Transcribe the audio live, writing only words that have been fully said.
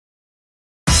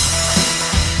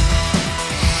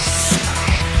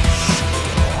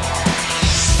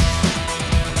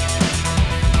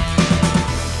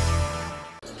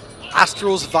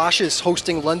Astros Vasas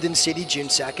hosting London City June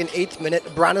 2nd, 8th minute.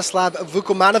 Branislav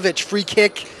Vukomanovic, free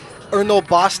kick. Erno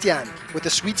Bastian with a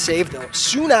sweet save though.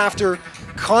 Soon after,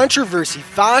 controversy.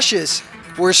 Vasas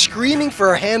were screaming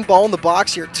for a handball in the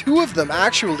box here. Two of them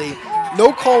actually.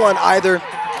 No call on either,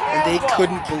 and they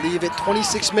couldn't believe it.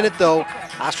 26th minute though,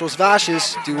 Astros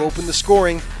Vasas do open the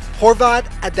scoring. Horvat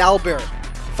Adalbert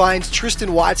finds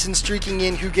Tristan Watson streaking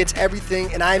in, who gets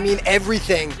everything, and I mean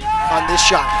everything, on this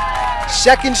shot.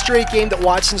 Second straight game that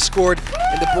Watson scored,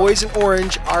 and the boys in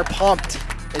orange are pumped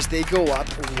as they go up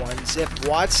 1-0.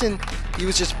 Watson, he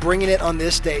was just bringing it on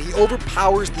this day. He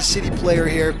overpowers the City player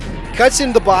here, cuts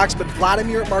into the box, but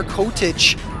Vladimir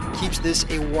Markotic keeps this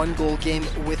a one-goal game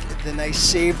with the nice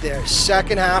save there.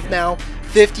 Second half now,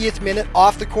 50th minute,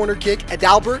 off the corner kick.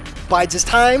 Adalbert bides his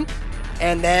time,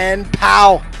 and then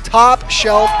pow! Top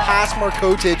shelf pass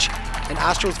Markotic, and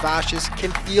Astros Vasas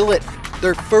can feel it.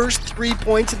 Their first 3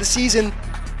 points of the season,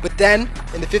 but then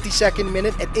in the 52nd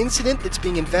minute, an incident that's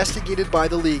being investigated by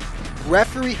the league.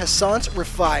 Referee Hassan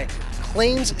Rafai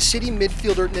claims City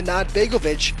midfielder Nenad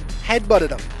Begovic headbutted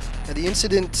him. Now, the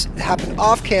incident happened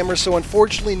off camera, so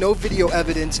unfortunately no video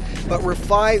evidence, but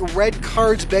Rafai red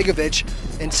cards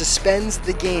Begovic and suspends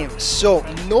the game. So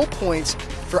no points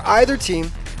for either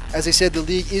team. As I said, the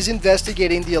league is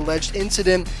investigating the alleged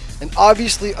incident, an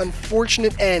obviously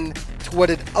unfortunate end to what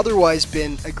had otherwise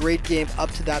been a great game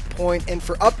up to that point. And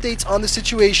for updates on the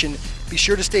situation, be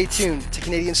sure to stay tuned to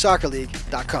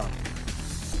CanadianSoccerLeague.com.